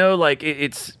hard.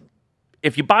 it's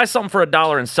if you buy something for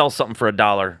 $1 and sell something for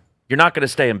 $1, you're not going to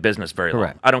stay in business very long.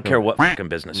 Correct. I don't care what fucking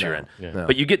business you're in. No.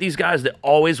 But you get these guys that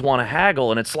always want to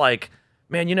haggle, and it's like,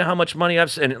 man, you know how much money I've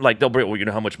spent? And like they'll bring, well, you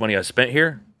know how much money I spent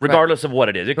here, regardless of what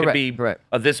it is. It could be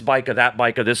a this bike, a that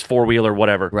bike, a this four-wheeler,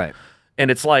 whatever. Right.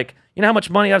 And it's like, you know how much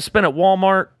money I've spent at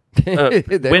Walmart,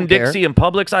 Winn-Dixie, and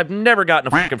Publix? I've never gotten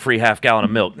a fucking free half gallon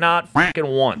of milk, not fucking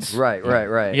once. Right.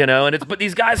 But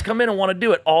these guys come in and want to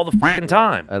do it all the fucking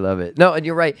time. I love it. No, and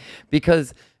you're right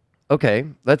because. Okay,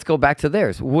 let's go back to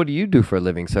theirs. What do you do for a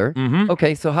living, sir? Mm-hmm.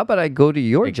 Okay, so how about I go to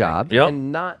your job Yep.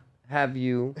 and not have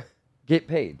you get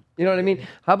paid? You know what I mean?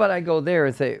 How about I go there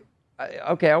and say,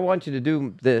 okay, I want you to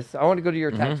do this. I want to go to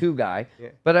your tattoo guy,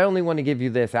 but I only want to give you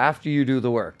this after you do the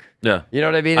work. Yeah. You know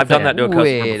what I mean? I've done that to a customer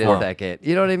Wait before. a second.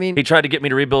 You know what I mean? He tried to get me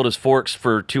to rebuild his forks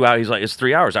for 2 hours. He's like, it's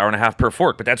 3 hours, hour and a half per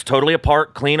fork. But that's totally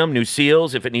apart. Clean them, new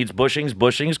seals. If it needs bushings,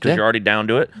 because you're already down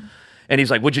to it. And he's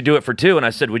like, would you do it for 2? And I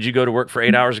said, would you go to work for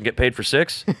 8 hours and get paid for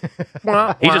 6? He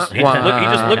just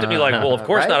looked at me like, well, of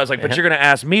course not. I was like, but you're going to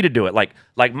ask me to do it. Like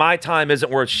my time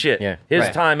isn't worth shit. Yeah. His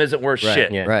time isn't worth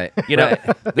shit. Yeah. Right. You know,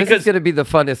 This is going to be the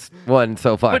funnest one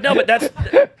so far. But no,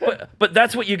 but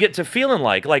that's what you get to feeling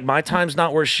like. Like my time's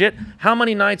not worth shit. How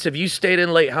many nights have you stayed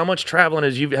in late? How much traveling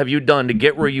have you done to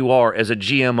get where you are as a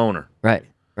GM owner? Right.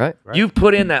 You've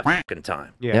put in that fucking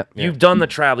time. Yeah. Yep. You've done the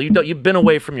travel. You've been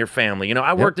away from your family.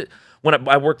 I worked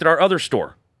I worked at our other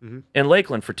store in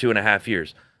Lakeland for 2.5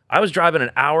 years. I was driving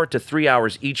an hour to 3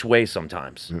 hours each way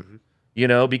sometimes.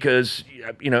 Because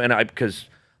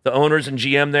the owners and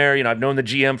GM there. You know, I've known the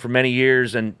GM for many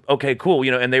years, and okay, cool.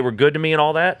 You know, and they were good to me and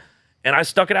all that. And I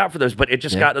stuck it out for those, but it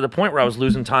just got to the point where I was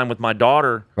losing time with my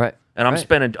daughter. Right. And I'm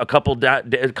spending a couple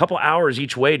hours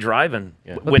each way driving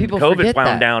when COVID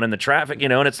wound down in the traffic, you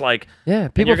know, and it's like,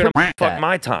 people you're going to forget fuck that.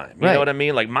 my time. You know what I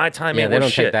mean? Like, my time ain't they worth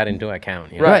don't shit. take that into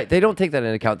account. You know? Right. They don't take that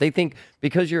into account. They think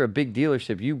because you're a big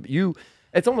dealership, you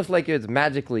it's almost like it's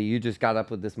magically you just got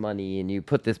up with this money and you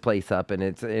put this place up and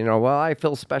it's, you know, well, I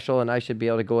feel special and I should be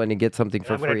able to go in and get something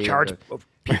for I'm free. going to charge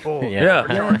people.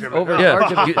 Overcharge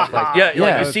them.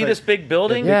 Like, you see this big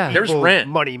building? There's rent.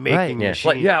 Money making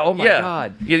machine. Oh my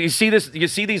God. You see this? You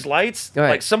see these lights?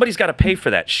 Right. Like somebody's got to pay for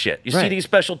that shit. You see these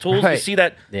special tools? You see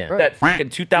that that freaking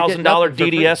 $2,000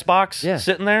 DDS box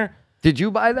sitting there? Did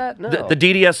you buy that? No. The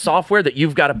DDS software that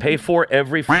you've got to pay for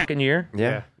every fucking year?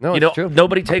 Yeah. No, you it's know, true.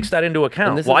 nobody takes that into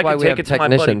account. This Well, is I why can we take have it to my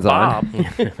buddy technicians Bob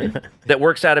on. that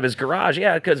works out of his garage.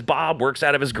 Yeah, because Bob works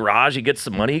out of his garage. He gets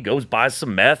some money. He goes buys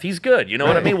some meth. He's good. You know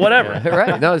what I mean? Whatever.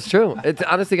 Right. No, it's true. It's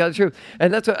honestly got true.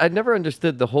 And that's what I never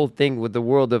understood the whole thing with the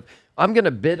world of I'm going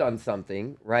to bid on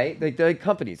something, right? Like the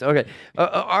companies. Okay.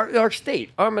 Our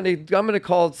state. I'm going to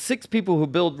call 6 people who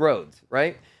build roads,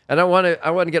 right? And I want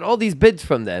to get all these bids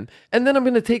from them, and then I'm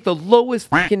going to take the lowest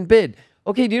fucking bid.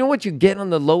 Okay, do you know what you get on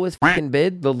the lowest fucking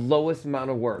bid? The lowest amount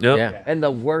of work. And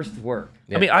the worst work.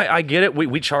 I mean, I get it.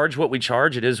 We charge what we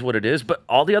charge. It is what it is. But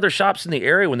all the other shops in the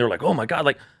area, when they're like, oh my God,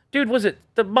 like, dude, was it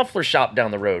the muffler shop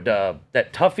down the road?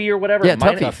 That Tuffy or whatever? Yeah,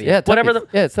 Tuffy. Yeah, whatever.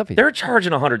 It's Tuffy. They're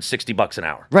charging $160 an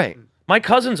hour. Right. My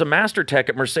cousin's a master tech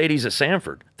at Mercedes at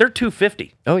Sanford. They're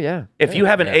 $250. Oh yeah. If you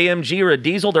have an AMG or a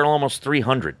diesel, they're almost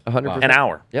 $300 an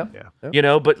hour. Yep. You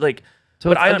know, but like,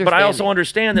 So but it's I also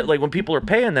understand that like when people are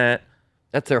paying that,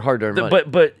 that's their hard-earned money.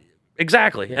 but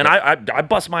exactly. And I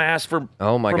bust my ass for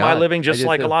my living just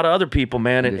like a lot of other people,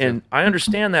 man. And I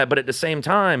understand that, but at the same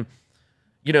time,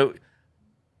 you know,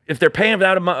 if they're paying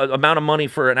that amount of money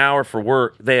for an hour for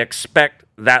work, they expect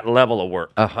that level of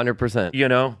work. 100%. You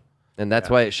know. And that's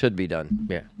why it should be done.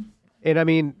 Yeah. And I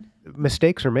mean,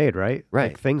 mistakes are made, right?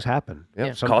 Right. Like, things happen.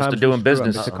 Yeah. Sometimes Cost of we doing screw up.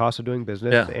 business. It's the cost of doing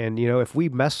business. Yeah. And, you know, if we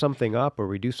mess something up or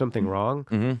we do something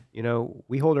wrong, you know,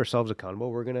 we hold ourselves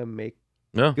accountable. We're going to make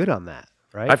good on that,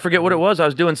 right? I forget what it was. I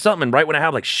was doing something, and right when I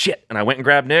have like shit, and I went and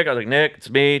grabbed Nick. I was like, Nick, it's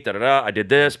me. Da da da. I did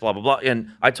this. Blah blah blah.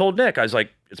 And I told Nick, I was like,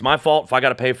 it's my fault. If I got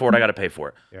to pay for it, I got to pay for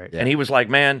it. Right. And he was like,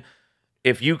 man,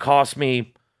 if you cost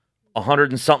me $100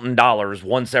 and something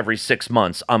once every 6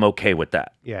 months, I'm okay with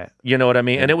that. Yeah. You know what I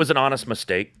mean? And it was an honest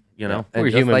mistake. You know. And We're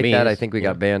just human like beings. that, I think we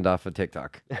got banned off of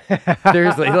TikTok.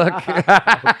 Seriously, look.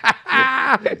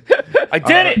 I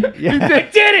did it. I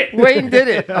did it. Wayne did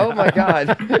it. Oh my God.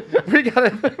 We got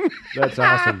it. That's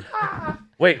awesome.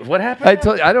 Wait, what happened?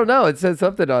 I don't know. It says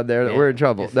something on there that we're in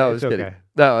trouble. No, I was it's kidding. okay.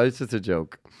 No, it's just a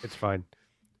joke. It's fine.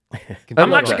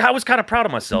 I was kind of proud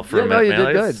of myself for a minute. No, you man.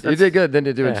 did good. You did good. Then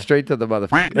you do it straight to the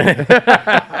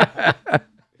motherfucker.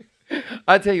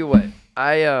 I tell you what,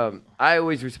 I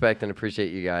always respect and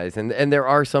appreciate you guys, and there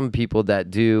are some people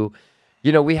that do.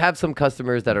 You know, we have some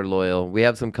customers that are loyal. We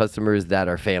have some customers that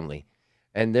are family,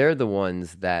 and they're the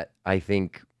ones that I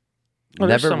think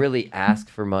never really ask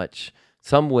for much.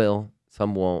 Some will,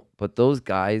 some won't, but those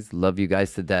guys love you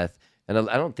guys to death. And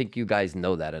I don't think you guys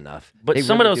know that enough. But They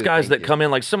some really of those do. guys Thank that you. come in,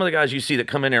 like some of the guys you see that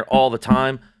come in there all the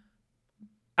time,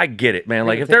 I get it, man.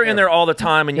 Like gonna if they're take in care there all the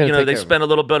time and You're you gonna know take they care of spend a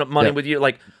little bit of money Yeah. with you,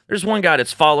 like there's one guy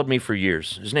that's followed me for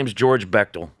years. His name's George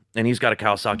Bechtel, and he's got a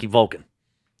Kawasaki Vulcan,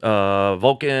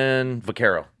 Vulcan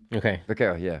Vaquero, Okay.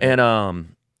 Vaquero, yeah.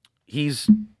 and he's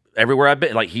everywhere I've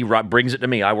been. Like he brings it to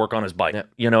me. I work on his bike. Yeah.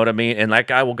 You know what I mean? And that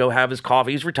guy will go have his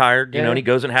coffee. He's retired, you know, and he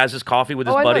goes and has his coffee with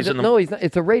his buddies in the. No, he's not.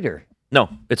 It's a Raider. No,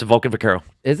 it's a Vulcan Vaquero.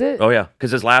 Is it? Oh yeah,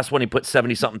 because his last one he put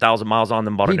 70-something thousand miles on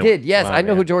them. Bought a He new did. one. Yes, I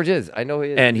know who George is. I know who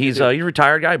he is. And he's a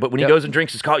retired guy, but when he goes and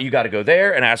drinks his coffee, you got to go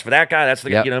there and ask for that guy. That's the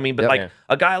guy, Yep. you know what I mean? But Yep. like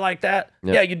a guy like that,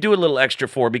 yeah, you do a little extra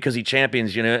for because he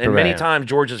champions, you know. And many Correct. times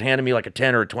George has handed me like a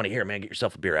 10 or a 20. Here, man, get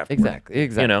yourself a beer after. Exactly.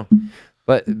 You know,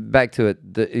 But back to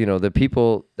it, the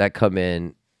people that come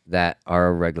in that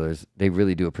are regulars, they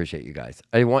really do appreciate you guys.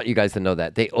 I want you guys to know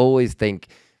that. They always think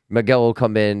Miguel will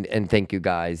come in and thank you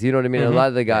guys. You know what I mean? A lot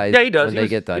of the guys, yeah, he does. when He they was,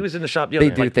 get done, he was in the shop. The they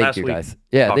other, do like, thank last you week guys.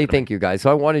 Yeah, talking they to me. thank you guys. So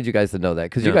I wanted you guys to know that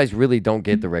because you guys really don't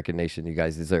get the recognition you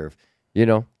guys deserve. You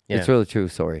know, it's really true.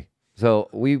 Sorry. So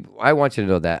I want you to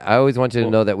know that. I always want you to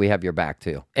know that we have your back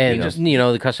too. And just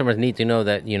the customers need to know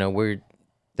that we're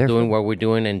doing what we're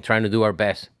doing and trying to do our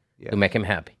best to make him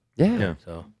happy. Yeah.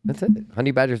 So That's it.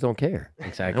 Honey badgers don't care.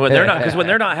 exactly. When they're not, because when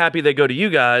they're not happy, they go to you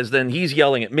guys. Then he's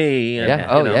yelling at me. And, Yeah.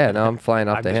 Oh, yeah. No, I'm flying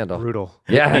off I'm the just handle. brutal.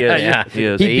 Yeah. He is. Yeah. He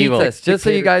is. He beats Evil. us. Just so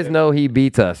you guys know, he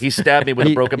beats us. He stabbed me with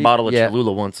a broken bottle of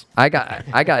Cholula once. I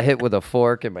got hit with a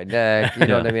fork in my neck. You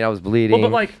know what I mean? I was bleeding. Well,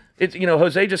 but like it's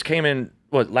Jose just came in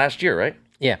last year, right?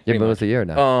 Yeah. yeah, pretty but much. it's a year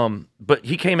now. But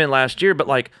he came in last year, but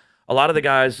like a lot of the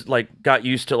guys like got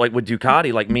used to like with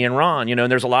Ducati, like me and Ron,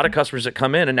 and there's a lot of customers that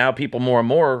come in and now people more and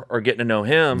more are getting to know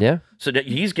him. Yeah. So that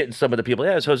he's getting some of the people,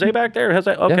 is Jose back there? Jose,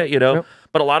 okay, Yep.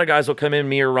 But a lot of guys will come in,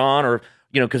 me or Ron, or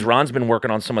because Ron's been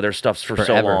working on some of their stuff for so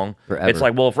Forever. long. Forever. It's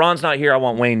like, well, if Ron's not here, I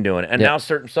want Wayne doing it. And now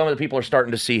some of the people are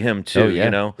starting to see him too, Oh,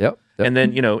 yeah. Yep. And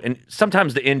then, and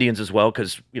sometimes the Indians as well,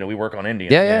 because, we work on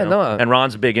Indians. Yeah, no. And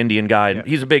Ron's a big Indian guy. And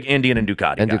he's a big Indian and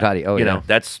Ducati And guy. Ducati, oh, yeah.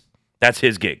 That's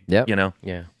his gig. Yep.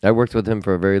 Yeah. I worked with him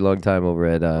for a very long time over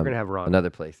at We're gonna have Ron.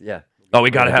 another place. Yeah. Oh, we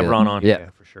got to have Ron on. Yeah.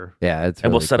 For sure. Yeah. It's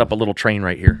And we'll really set cool. up a little train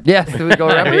right here. Yes, we go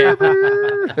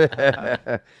around.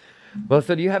 Well,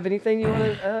 so do you have anything you want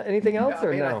to, anything else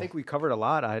or no? I think we covered a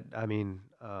lot. I mean,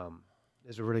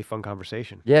 it's a really fun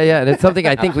conversation. Yeah, and it's something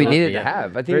I think we needed to Yeah.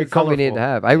 have. I think Very it's something we needed to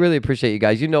colorful. have. I really appreciate you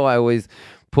guys. I always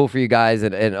pull for you guys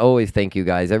and always thank you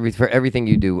guys for everything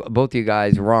you do. Both you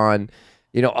guys, Ron,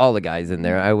 all the guys in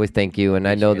there. I always thank you. And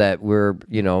I know that we're,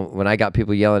 when I got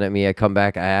people yelling at me, I come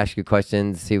back, I ask you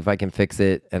questions, see if I can fix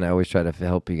it. And I always try to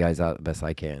help you guys out the best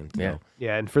I can. So. Yeah.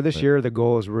 Yeah, and for this year, the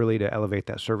goal is really to elevate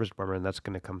that service department, and that's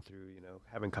going to come through,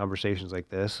 having conversations like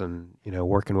this, and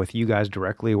working with you guys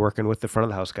directly, working with the front of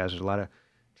the house guys. There's a lot of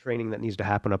training that needs to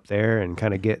happen up there, and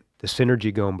kind of get the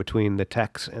synergy going between the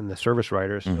techs and the service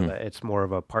writers, so that it's more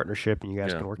of a partnership, and you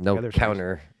guys can work No together.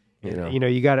 counter.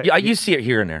 You got to. Yeah, you see it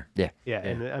here and there. Yeah. Yeah,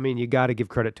 and I mean, you got to give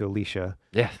credit to Alicia.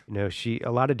 Yeah.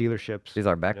 A lot of dealerships. She's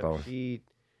our backbone. A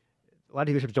lot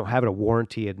of dealerships don't have a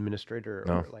warranty administrator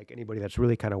No. or like anybody that's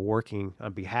really kind of working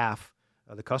on behalf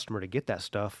of the customer to get that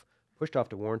stuff pushed off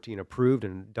to warranty and approved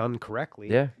and done correctly.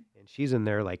 Yeah. And she's in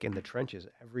there like in the trenches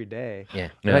every day. Yeah.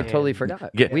 And I totally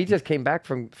forgot. Yeah. We just came back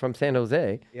from San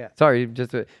Jose. Yeah. Sorry,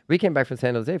 we came back from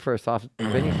San Jose for our soft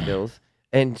spinning skills,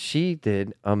 and she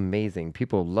did amazing.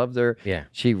 People loved her. Yeah.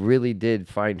 She really did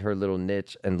find her little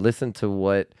niche and listen to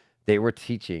what they were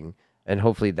teaching, and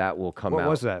hopefully that will come out. What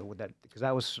was that? Because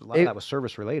that was a lot of that was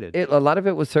service related. A lot of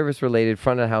it was service related,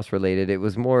 front of house related. It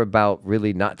was more about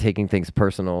really not taking things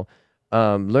personal,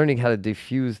 learning how to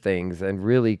diffuse things and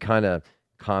really kind of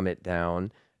calm it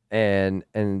down and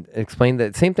explain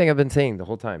the same thing I've been saying the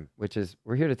whole time, which is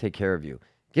we're here to take care of you.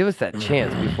 Give us that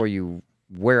chance before you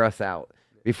wear us out,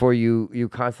 before you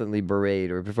constantly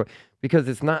berate because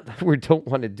it's not that we don't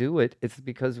want to do it. It's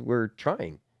because we're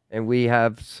trying, and we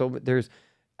have there's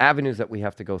avenues that we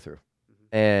have to go through,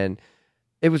 and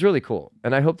it was really cool.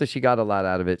 And I hope that she got a lot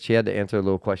out of it. She had to answer a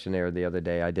little questionnaire the other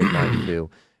day. I did mine too.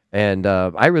 And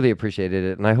I really appreciated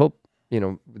it. And I hope,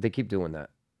 they keep doing that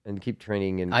and keep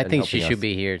training. And I think she helping should us.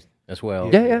 be here as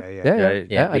well. Yeah. we I should think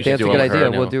that's a good do it with idea.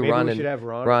 her. We'll do Maybe Ron we and should have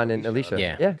Ron and Alicia.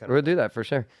 Yeah. Yeah, we'll do that for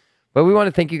sure. But we want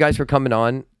to thank you guys for coming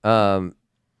on.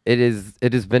 It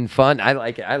has been fun. I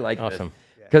like it. I like this. Awesome.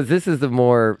 Because this is the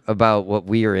more about what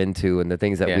we are into and the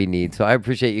things that Yeah. we need. So I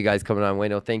appreciate you guys coming on.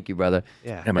 Wayno, thank you, brother.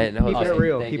 Yeah. Yeah, man. And Jose, Keeping it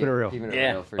real, thank keeping you. it real. Keeping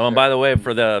Yeah. real, for Oh, and sure. by the way,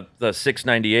 for the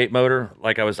 698 motor,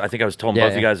 I think I was telling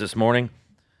both of you guys this morning,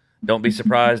 don't be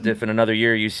surprised if in another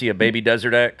year you see a baby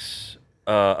Desert X,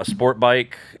 a sport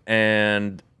bike,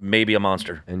 and maybe a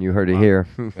Monster. And you heard it here.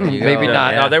 Maybe go.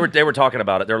 not. Yeah. No, they were talking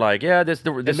about it. They're like, yeah, this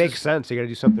It makes sense. You got to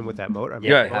do something with that motor. I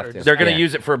mean, Yeah, the motor just- they're going to Yeah.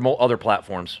 use it for other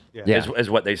platforms. Yeah. Is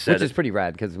what they said. Which is pretty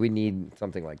rad because we need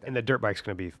something like that. and the dirt bike's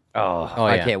going to be. Oh, Oh,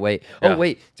 I yeah. can't wait. Yeah. Oh,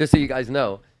 wait. Just so you guys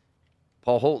know,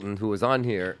 Paul Holton, who was on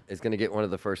here, is going to get one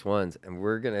of the first ones, and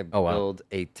we're going to Oh, wow. build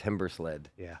a timber sled.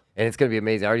 Yeah. And it's going to be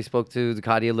amazing. I already spoke to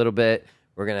Ducati a little bit.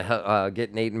 We're going to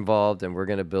get Nate involved, and we're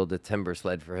going to build a timber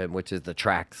sled for him, which is the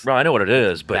tracks. Bro, I know what it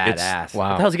is, but it's Badass. Wow.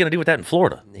 what the hell's he going to do with that in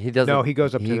Florida? He doesn't. No, he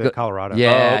goes up to Colorado.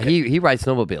 Yeah, Oh, okay. he rides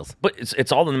snowmobiles. But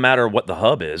it's all in the matter of what the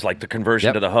hub is, like the conversion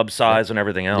Yep. to the hub size and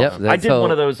everything else. Yep, I that's did so-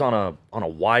 one of those on a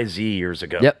YZ years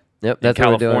ago. Yep. In That's what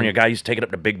we're California, doing. guy used to take it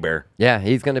up to Big Bear. Yeah,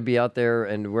 he's going to be out there,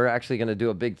 and we're actually going to do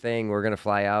a big thing. We're going to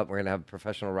fly out. We're going to have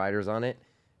professional riders on it.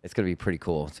 It's going to be pretty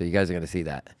cool. So you guys are going to see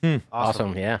that.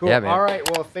 Awesome. Yeah. Cool. Yeah, man. All right.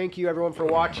 Well, thank you everyone for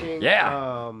watching.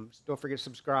 Yeah. Don't forget to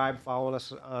subscribe. Follow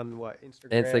us on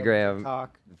Instagram.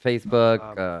 TikTok.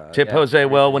 Facebook. Tip yeah. Jose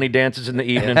well when he dances in the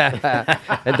evening.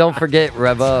 And don't forget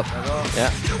RevUP.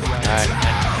 Yeah.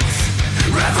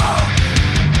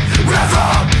 Rev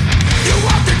up, you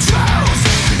want the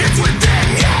truth, it's within.